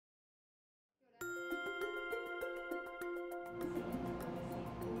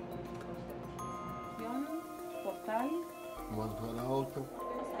Vamos a la otra.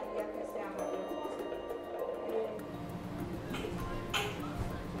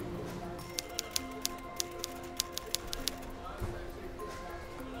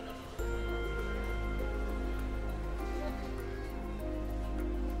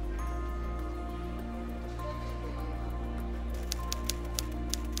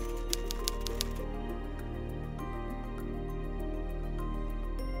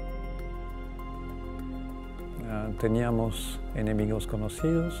 Teníamos enemigos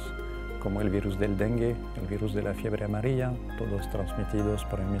conocidos, como el virus del dengue, el virus de la fiebre amarilla, todos transmitidos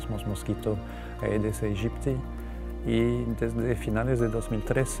por el mismo mosquito Aedes aegypti. Y desde finales de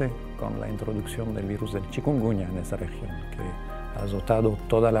 2013, con la introducción del virus del Chikungunya en esa región, que ha azotado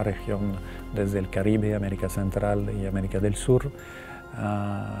toda la región desde el Caribe, América Central y América del Sur,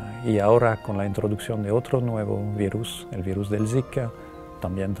 y ahora con la introducción de otro nuevo virus, el virus del Zika,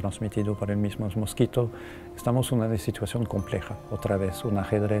 también transmitido por el mismo mosquito, estamos en una situación compleja, otra vez un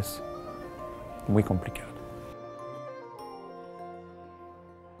ajedrez muy complicado.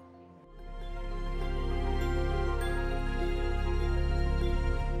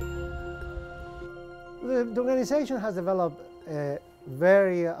 The organization has developed a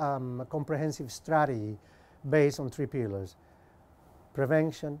very comprehensive strategy based on 3 pillars: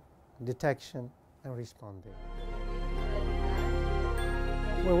 prevention, detection, and responding.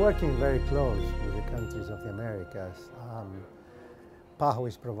 We're working very close with the countries of the Americas. PAHO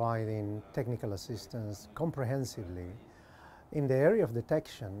is providing technical assistance comprehensively. In the area of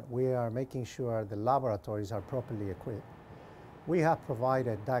detection, we are making sure the laboratories are properly equipped. We have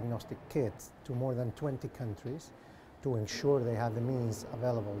provided diagnostic kits to more than 20 countries to ensure they have the means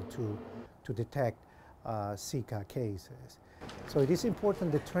available to detect Zika cases. So it is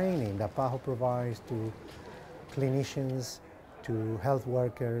important the training that PAHO provides to clinicians, to health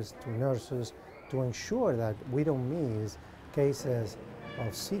workers, to nurses, to ensure that we don't miss cases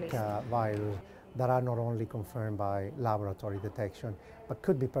of Zika virus that are not only confirmed by laboratory detection, but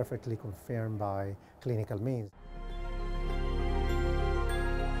could be perfectly confirmed by clinical means.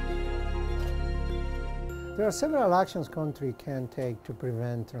 There are several actions countries can take to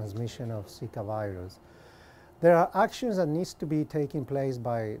prevent transmission of Zika virus. There are actions that need to be taking place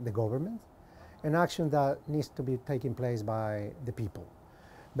by the government, and action that needs to be taking place by the people.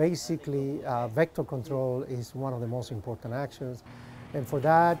 Basically, vector control is one of the most important actions, and for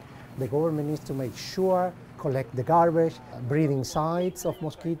that, the government needs to make sure, collect the garbage, breeding sites of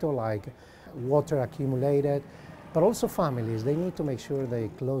mosquito like water accumulated, but also families. They need to make sure they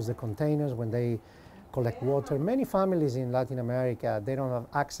close the containers when they collect water. Many families in Latin America, they don't have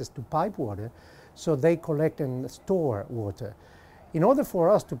access to pipe water, so they collect and store water. In order for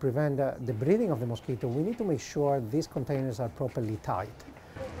us to prevent the breeding of the mosquito, we need to make sure these containers are properly tied.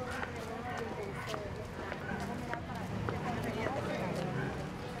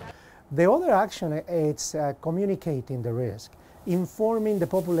 The other action is communicating the risk, informing the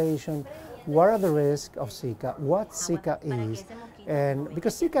population what are the risks of Zika, what Zika is, and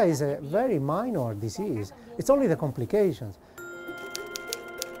because Zika is a very minor disease, it's only the complications.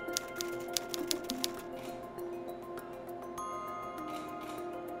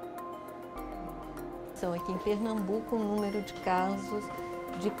 Aqui em Pernambuco, o número de casos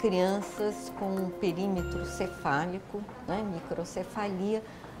de crianças com perímetro cefálico, microcefalia,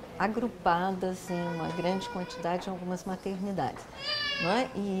 agrupadas em uma grande quantidade em algumas maternidades.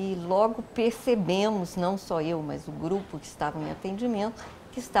 E logo percebemos, não só eu, mas o grupo que estava em atendimento,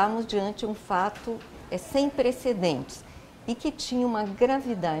 que estávamos diante de um fato sem precedentes e que tinha uma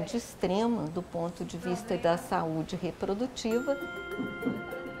gravidade extrema do ponto de vista da saúde reprodutiva.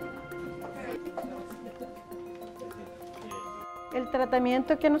 El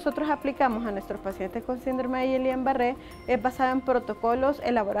tratamiento que nosotros aplicamos a nuestros pacientes con síndrome de Guillain-Barré es basado en protocolos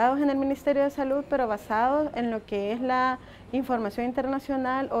elaborados en el Ministerio de Salud, pero basados en lo que es la información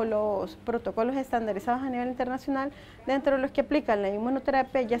internacional o los protocolos estandarizados a nivel internacional, dentro de los que aplican la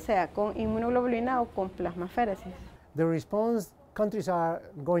inmunoterapia, ya sea con inmunoglobulina o con plasmaféresis. The response, countries are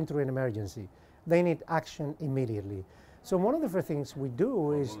going through an emergency. They need action immediately. So one of the first things we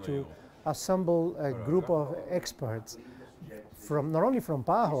do is to assemble a group of experts from not only from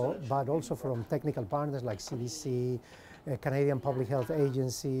PAHO, but also from technical partners like CDC, Canadian Public Health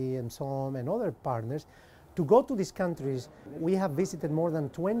Agency, and so on, and other partners, to go to these countries. We have visited more than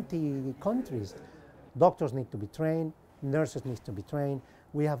 20 countries. Doctors need to be trained, nurses need to be trained.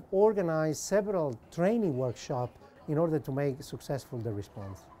 We have organized several training workshops in order to make successful the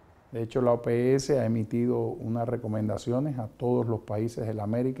response. De hecho, la OPS ha emitido unas recomendaciones a todos los países de la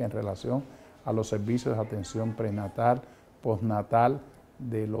América en relación a los servicios de atención prenatal, postnatal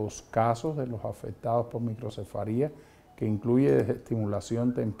de los casos de los afectados por microcefalia que incluye desde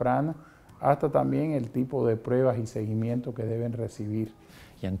estimulación temprana hasta también el tipo de pruebas y seguimiento que deben recibir.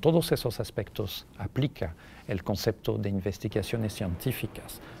 Y en todos esos aspectos aplica el concepto de investigaciones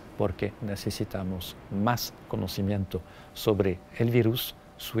científicas, porque necesitamos más conocimiento sobre el virus,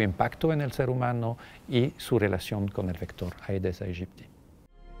 su impacto en el ser humano y su relación con el vector Aedes aegypti.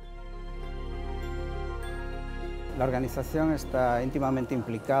 La organización está íntimamente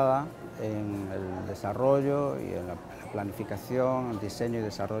implicada en el desarrollo y en la planificación, el diseño y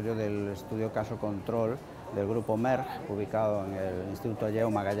desarrollo del estudio caso control del grupo MERG, ubicado en el Instituto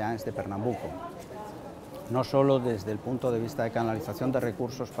Alleu Magallanes de Pernambuco. No solo desde el punto de vista de canalización de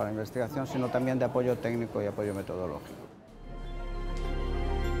recursos para investigación, sino también de apoyo técnico y apoyo metodológico.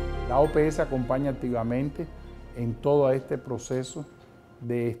 La OPS acompaña activamente en todo este proceso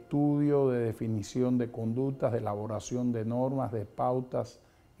de estudio, de definición de conductas, de elaboración de normas, de pautas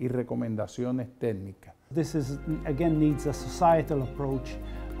y recomendaciones técnicas. This again needs a societal approach.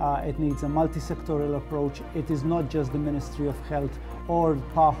 It needs a multi-sectoral approach. It is not just the Ministry of Health or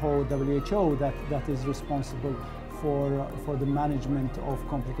PAHO, WHO that is responsible for the management of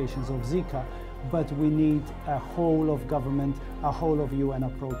complications of Zika, but we need a whole of government, a whole of UN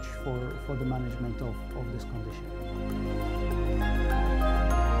approach for the management of this condition.